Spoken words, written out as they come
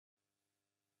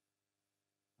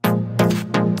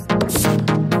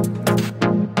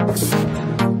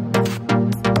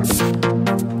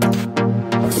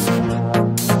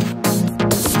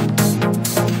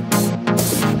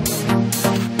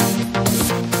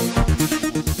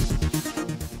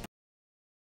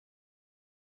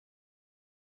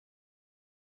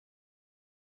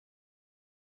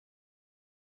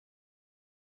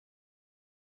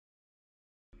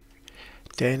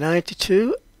Day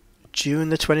 92, June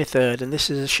the 23rd, and this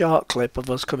is a short clip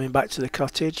of us coming back to the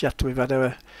cottage after we've had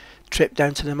our trip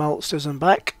down to the maltsters and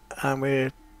back, and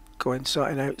we're going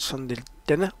sorting out Sunday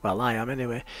dinner. Well, I am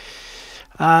anyway.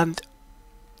 And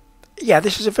yeah,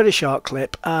 this is a very short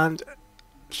clip, and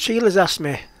Sheila's asked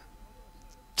me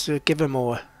to give her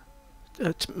more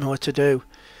to do.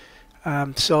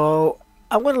 So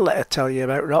I'm going to let her tell you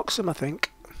about Wroxham, I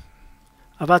think.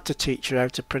 I've had to teach her how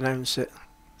to pronounce it,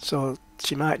 so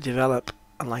she might develop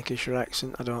a Lancashire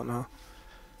accent, I don't know.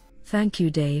 Thank you,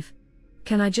 Dave.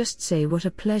 Can I just say what a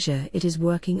pleasure it is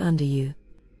working under you.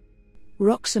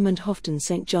 Wroxham and Houghton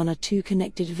St John are two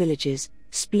connected villages,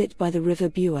 split by the River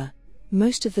Bure.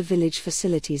 Most of the village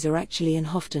facilities are actually in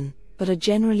Houghton, but are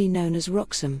generally known as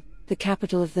Wroxham, the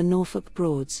capital of the Norfolk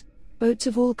Broads. Boats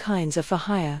of all kinds are for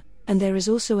hire, and there is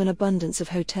also an abundance of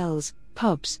hotels,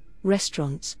 pubs,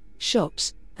 restaurants,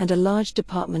 shops, and a large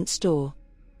department store.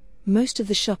 Most of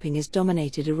the shopping is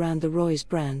dominated around the Roy's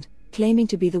brand, claiming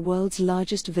to be the world's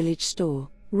largest village store.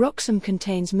 Wroxham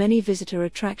contains many visitor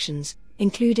attractions,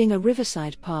 including a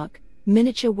riverside park,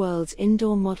 Miniature World's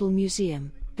indoor model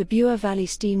museum, the Bure Valley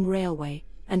Steam Railway,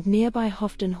 and nearby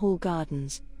Houghton Hall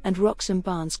Gardens, and Wroxham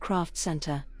Barnes Craft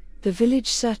Centre. The village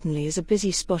certainly is a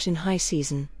busy spot in high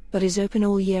season, but is open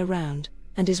all year round,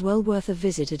 and is well worth a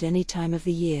visit at any time of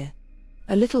the year.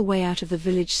 A little way out of the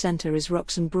village centre is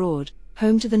Wroxham Broad,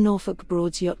 home to the Norfolk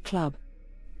Broads Yacht Club.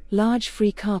 Large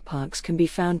free car parks can be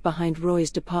found behind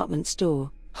Roy's department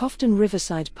store. Houghton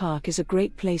Riverside Park is a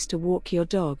great place to walk your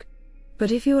dog.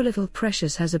 But if your little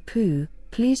precious has a poo,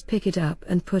 please pick it up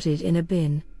and put it in a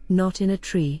bin, not in a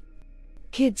tree.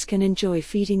 Kids can enjoy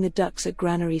feeding the ducks at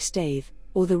Granary Staithe,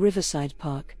 or the Riverside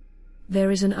Park.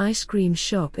 There is an ice cream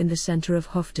shop in the centre of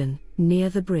Houghton, near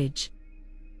the bridge.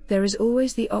 There is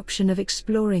always the option of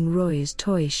exploring Roy's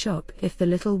toy shop if the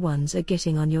little ones are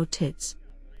getting on your tits.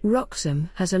 Wroxham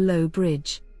has a low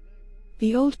bridge.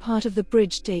 The old part of the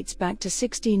bridge dates back to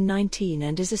 1619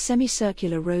 and is a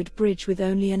semicircular road bridge with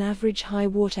only an average high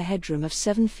water headroom of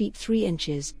 7 feet 3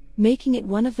 inches, making it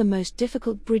one of the most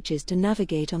difficult bridges to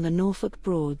navigate on the Norfolk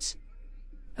Broads.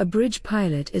 A bridge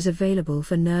pilot is available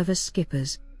for nervous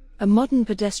skippers. A modern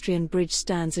pedestrian bridge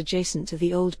stands adjacent to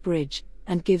the old bridge,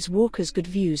 and gives walkers good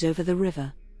views over the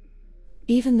river.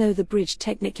 Even though the bridge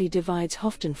technically divides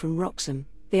Houghton from Wroxham,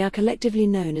 they are collectively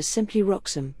known as simply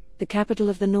Wroxham, the capital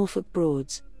of the Norfolk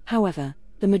Broads. However,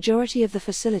 the majority of the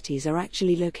facilities are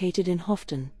actually located in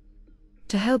Houghton.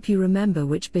 To help you remember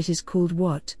which bit is called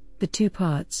what, the two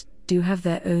parts do have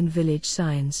their own village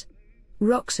signs.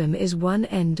 Wroxham is one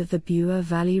end of the Bure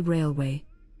Valley Railway.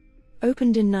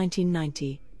 Opened in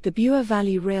 1990, the Bure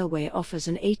Valley Railway offers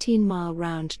an 18-mile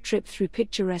round trip through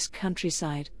picturesque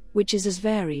countryside, which is as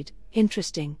varied,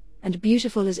 interesting, and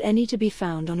beautiful as any to be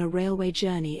found on a railway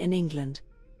journey in England.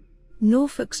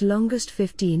 Norfolk's longest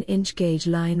 15-inch gauge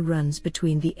line runs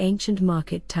between the ancient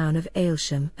market town of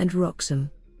Aylsham and Wroxham.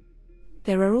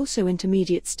 There are also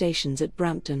intermediate stations at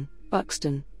Brampton,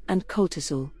 Buxton, and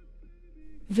Coltishall.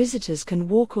 Visitors can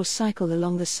walk or cycle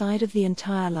along the side of the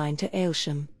entire line to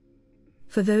Aylsham.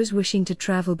 For those wishing to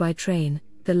travel by train,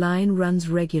 the line runs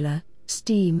regular,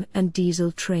 steam and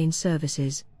diesel train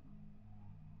services.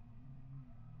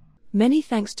 Many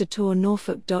thanks to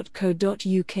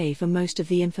tournorfolk.co.uk for most of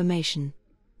the information.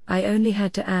 I only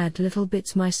had to add little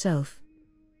bits myself.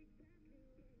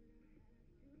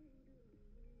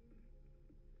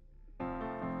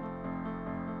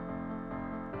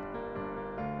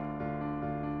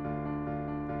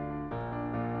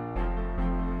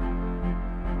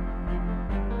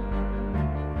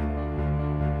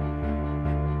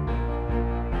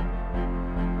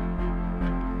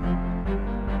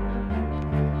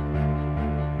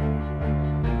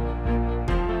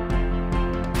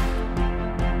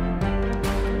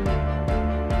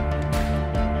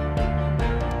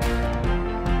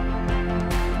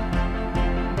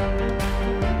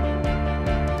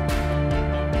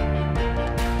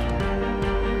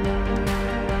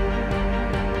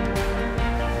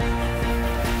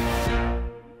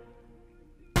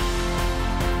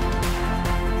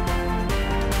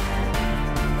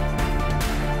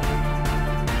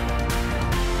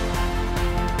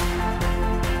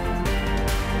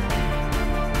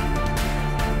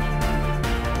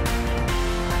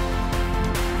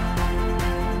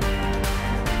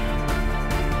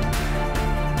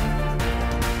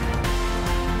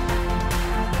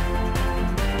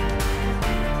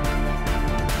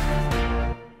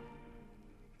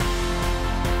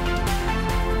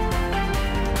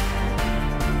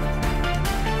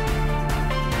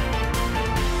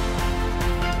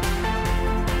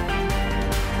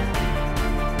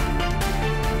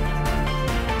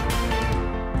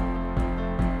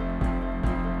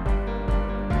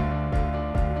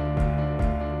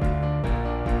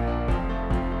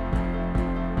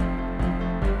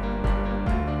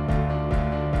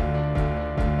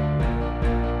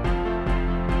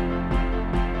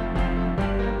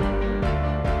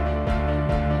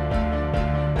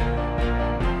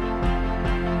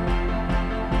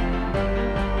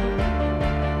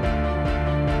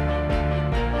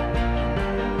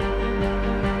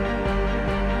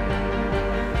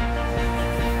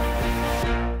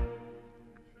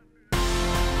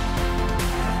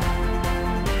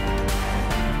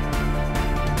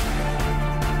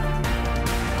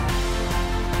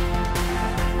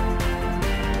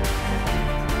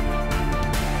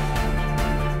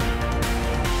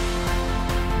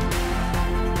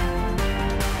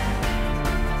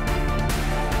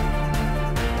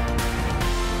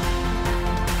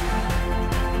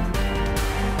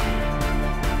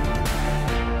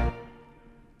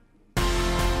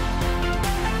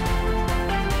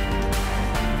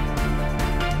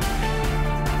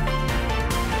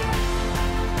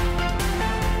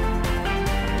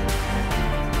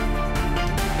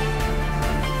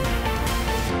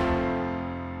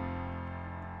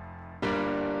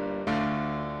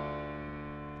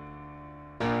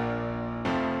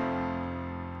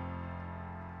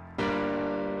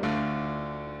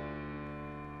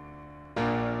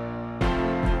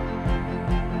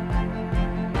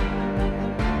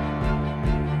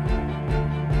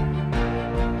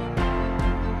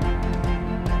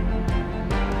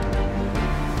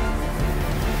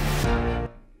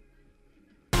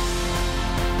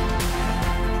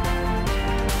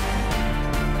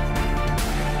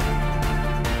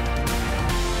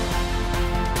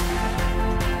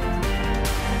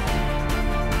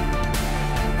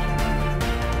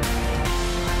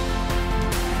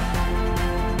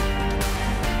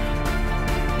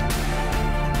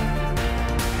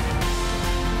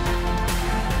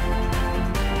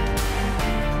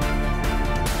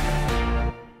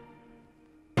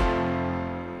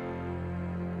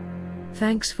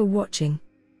 Thanks for watching.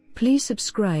 Please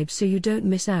subscribe so you don't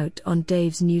miss out on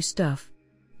Dave's new stuff.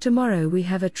 Tomorrow we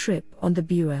have a trip on the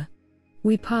Bure.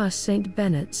 We pass St.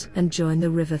 Bennett's and join the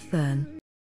River Thurn.